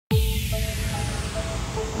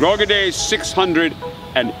Grog a day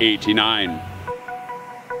 689.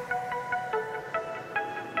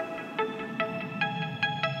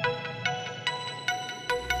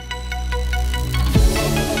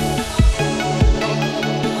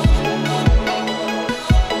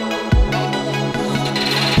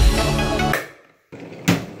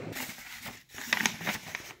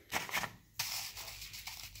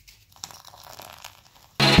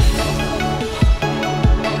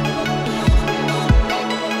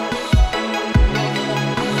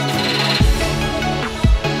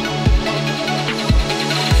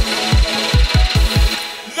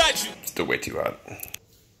 Still way too hot.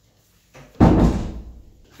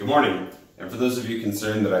 Good morning. And for those of you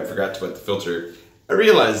concerned that I forgot to wet the filter, I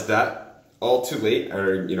realized that all too late,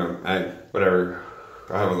 or I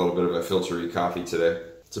have a little bit of a filtery coffee today.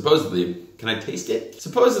 Supposedly, can I taste it?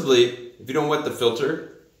 Supposedly, if you don't wet the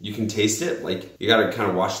filter, you can taste it. Like, you gotta kind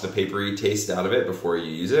of wash the papery taste out of it before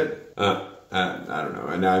you use it. I don't know.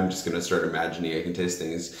 And now I'm just gonna start imagining I can taste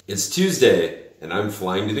things. It's Tuesday, and I'm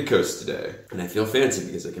flying to the coast today. And I feel fancy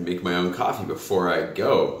because I can make my own coffee before I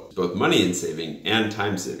go. It's both money and saving and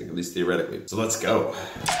time saving, at least theoretically. So let's go.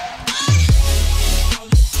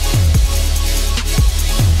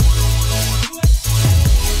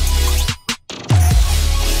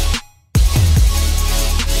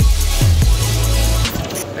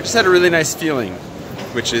 I just had a really nice feeling,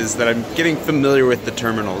 which is that I'm getting familiar with the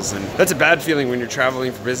terminals, and that's a bad feeling when you're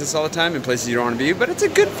traveling for business all the time in places you don't want to be, but it's a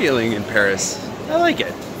good feeling in Paris. I like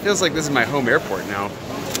it. Feels like this is my home airport now.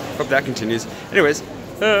 Hope that continues. Anyways,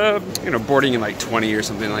 boarding in like 20 or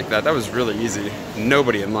something like that. That was really easy.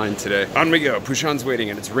 Nobody in line today. On we go. Pouchon's waiting,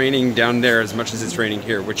 and it's raining down there as much as it's raining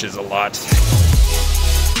here, which is a lot.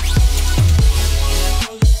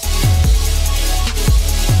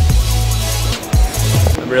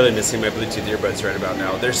 I'm really missing my Bluetooth earbuds right about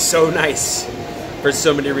now. They're so nice for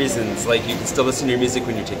so many reasons. Like, you can still listen to your music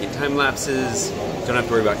when you're taking time lapses. Don't have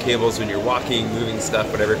to worry about cables when you're walking, moving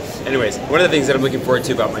stuff, whatever. Anyways, one of the things that I'm looking forward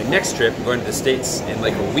to about my next trip, going to the States in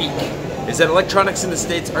like a week, is that electronics in the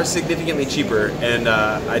States are significantly cheaper, and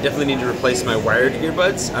I definitely need to replace my wired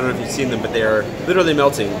earbuds. I don't know if you've seen them, but they are literally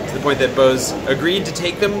melting, to the point that Bose agreed to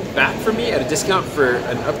take them back from me at a discount for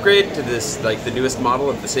an upgrade to this, like the newest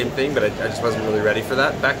model of the same thing, but I just wasn't really ready for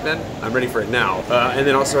that back then. I'm ready for it now. And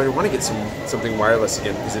then also I want to get something wireless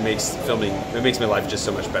again, because it makes my life just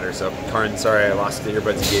so much better. So Karin, sorry I lost the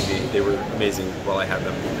earbuds you gave me. They were amazing while I had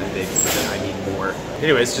them, and I need more.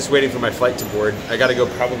 Anyways, just waiting for my flight to board. I gotta go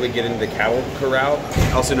probably get into the cattle corral,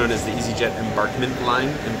 also known as the EasyJet embarkation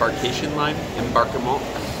line, embarquement,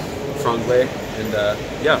 franglais, and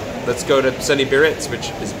yeah, let's go to sunny Biarritz, which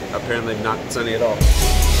is apparently not sunny at all.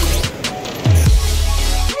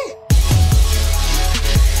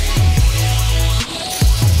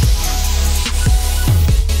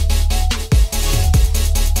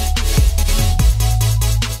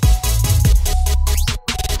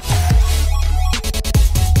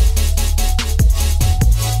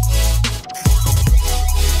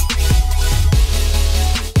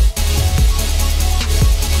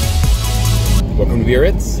 Welcome to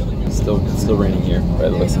Biarritz. Still raining here by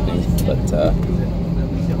the looks of things, but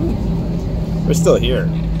we're still here.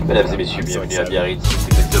 Mesdames et messieurs, bienvenue à Biarritz.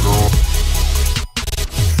 Exactement.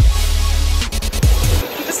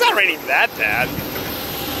 It's not raining that bad.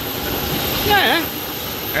 Yeah.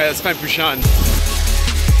 Alright, let's find Pouchon.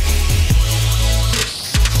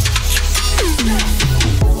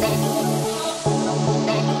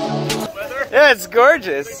 Yeah, it's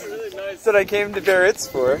gorgeous. It's really nice. That's what I came to Biarritz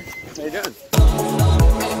for. How you doing?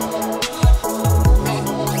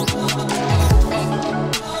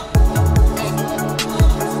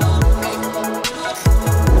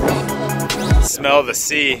 Smell the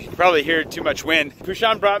sea. Probably hear too much wind.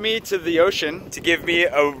 Pouchon brought me to the ocean to give me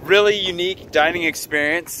a really unique dining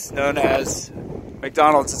experience known as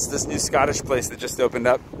McDonald's. It's this new Scottish place that just opened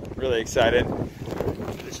up. Really excited.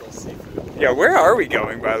 Yeah, where are we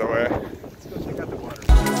going, by the way? Let's go check out the water.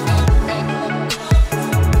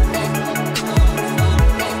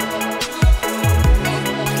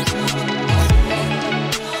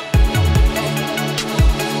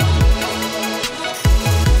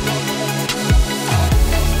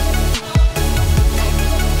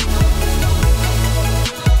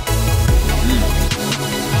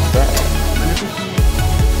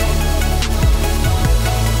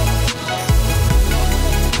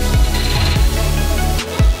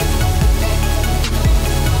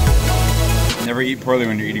 Never eat poorly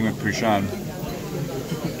when you're eating with Pouchon.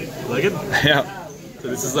 Like it? Yeah. So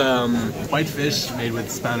this is white fish made with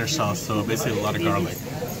Spanish sauce, so basically a lot of garlic.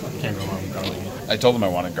 Can't go wrong with garlic. I told them I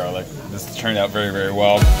wanted garlic. This turned out very, very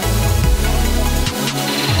well.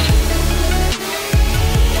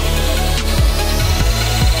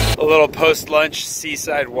 little post-lunch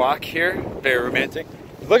seaside walk here. Very romantic.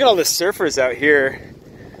 Look at all the surfers out here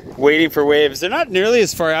waiting for waves. They're not nearly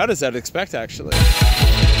as far out as I'd expect, actually.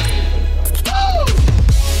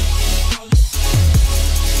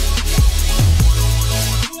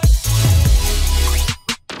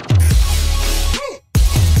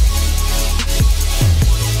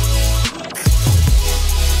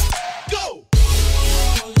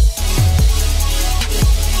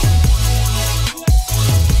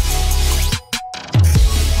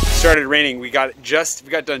 Started raining. We got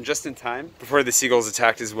done just in time before the seagulls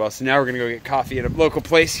attacked as well. So now we're gonna go get coffee at a local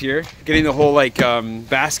place here, getting the whole like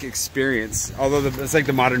Basque experience. Although it's like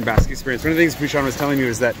the modern Basque experience. One of the things Bouchon was telling me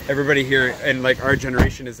was that everybody here and like our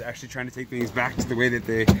generation is actually trying to take things back to the way that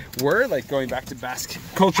they were, like going back to Basque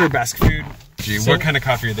culture, Basque food. Gee, so, what kind of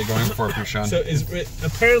coffee are they going for, Bouchon? So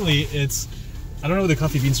apparently it's, I don't know where the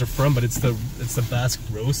coffee beans are from, but it's the Basque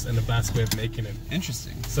roast and the Basque way of making it.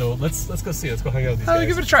 Interesting. So let's go see. Let's go hang out with these guys. We'll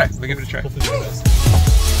give it a try. We'll give it a try. Hopefully they're nice.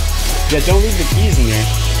 Yeah, don't leave the keys in there.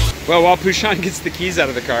 Well, while Bouchon gets the keys out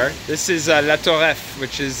of the car, this is La Toref,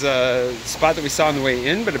 which is a spot that we saw on the way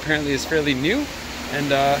in, but apparently is fairly new. And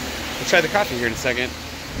we'll try the coffee here in a second.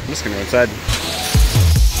 I'm just gonna go inside.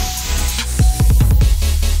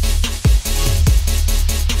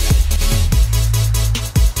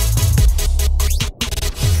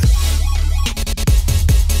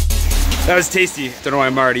 That was tasty. Don't know why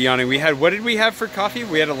I'm already yawning. What did we have for coffee?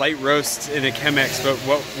 We had a light roast in a Chemex, but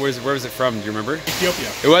where was it from? Do you remember? Ethiopia.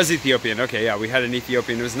 It was Ethiopian. Okay, yeah, we had an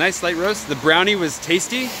Ethiopian. It was a nice light roast. The brownie was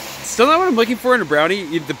tasty. Still not what I'm looking for in a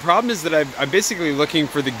brownie. The problem is that I'm basically looking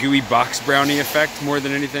for the gooey box brownie effect more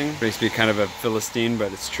than anything. Makes me kind of a Philistine,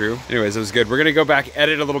 but it's true. Anyways, it was good. We're gonna go back,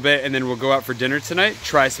 edit a little bit, and then we'll go out for dinner tonight,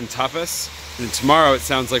 try some tapas. And tomorrow it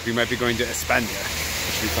sounds like we might be going to España,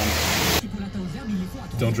 which should be fun.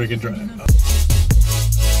 Don't drink and drive.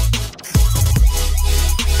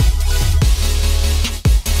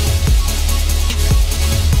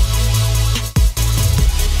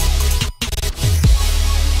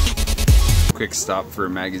 Quick stop for a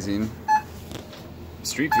magazine.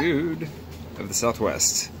 Street food of the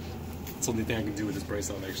Southwest. That's the only thing I can do with this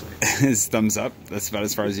bracelet, actually. His thumbs up. That's about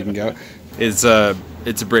as far as you can go. It's a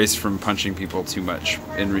brace from punching people too much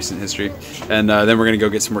in recent history. And then we're gonna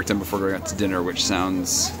go get some work done before going out to dinner, which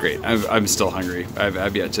sounds great. I'm still hungry.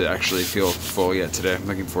 I've yet to actually feel full yet today. I'm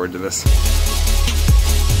looking forward to this.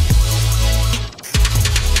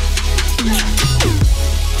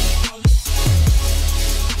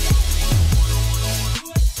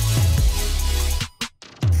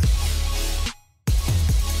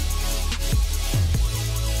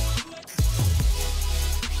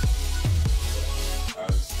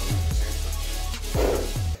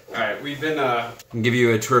 We've been, I'll give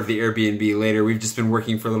you a tour of the Airbnb later. We've just been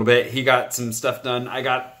working for a little bit. He got some stuff done. I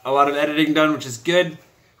got a lot of editing done, which is good.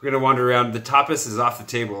 We're gonna wander around. The tapas is off the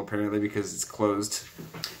table apparently because it's closed.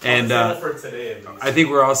 And for today, I think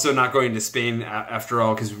we're also not going to Spain after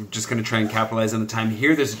all because we're just gonna try and capitalize on the time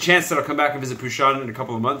here. There's a chance that I'll come back and visit Bouchon in a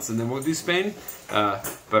couple of months and then we'll do Spain.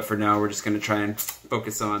 But for now, we're just gonna try and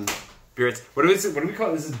focus on Biarritz. What do we call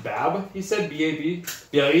it? This is BAB, he said? B-A-B?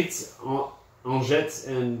 Biarritz, Angers,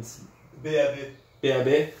 and...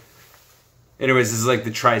 B.A.B. Anyways, this is like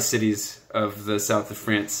the Tri-Cities of the south of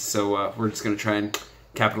France, so we're just gonna try and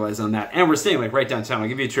capitalize on that. And we're staying like right downtown. I'll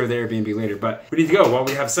give you a tour of the Airbnb later, but we need to go while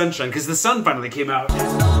we have sunshine because the sun finally came out.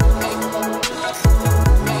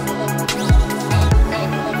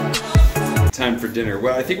 Time for dinner.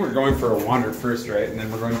 Well, I think we're going for a wander first, right? And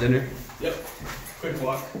then we're going to dinner? Yep. Quick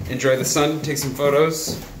walk. Enjoy the sun, take some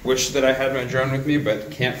photos. Wish that I had my drone with me,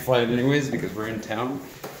 but can't fly it anyways because we're in town.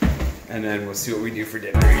 And then we'll see what we do for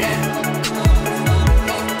dinner.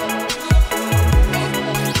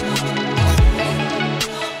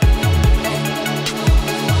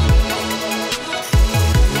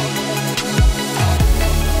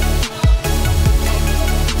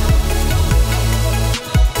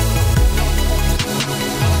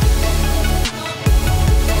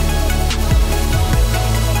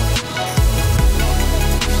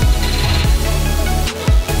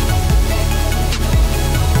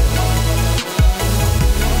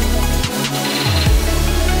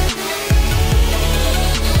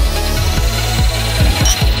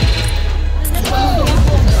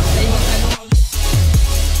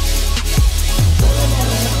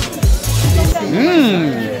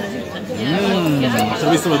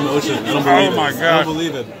 Some emotion. I don't believe it. My God. I don't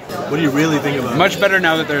believe it. What do you really think about it? Much better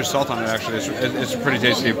now that there's salt on it, actually. It's pretty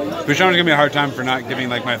tasty. Bouchon was giving me a hard time for not giving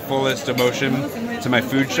like my fullest emotion to my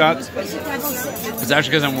food shots. It's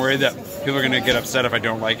actually because I'm worried that people are going to get upset if I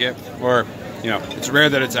don't like it. Or you know, it's rare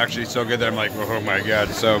that it's actually so good that I'm like, oh my god.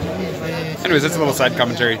 So, anyways, that's a little side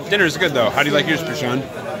commentary. Dinner's good though. How do you like yours, Prashant?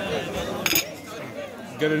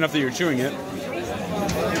 Good enough that you're chewing it.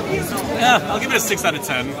 Yeah, I'll give it a 6 out of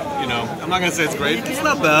 10. You know, I'm not gonna say it's great. It's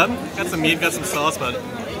not bad. Got some meat, got some sauce, but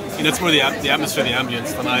you know, it's more the atmosphere, the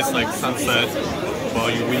ambience, the nice like sunset. Well,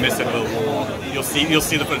 we missed it, but you'll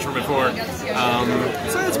see the footage from before.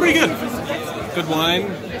 So it's pretty good. Good wine,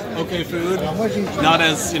 okay food. Not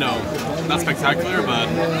as, you know, not spectacular, but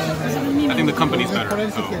I think the company's better.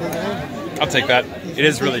 So. I'll take that. It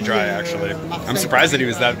is really dry, actually. I'm surprised that he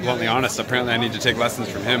was that bluntly honest. Apparently, I need to take lessons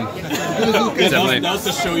from him. Yeah, that was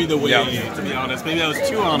to show you the way, yeah. To be honest. Maybe I was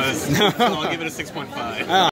too honest, so I'll give it a 6.5.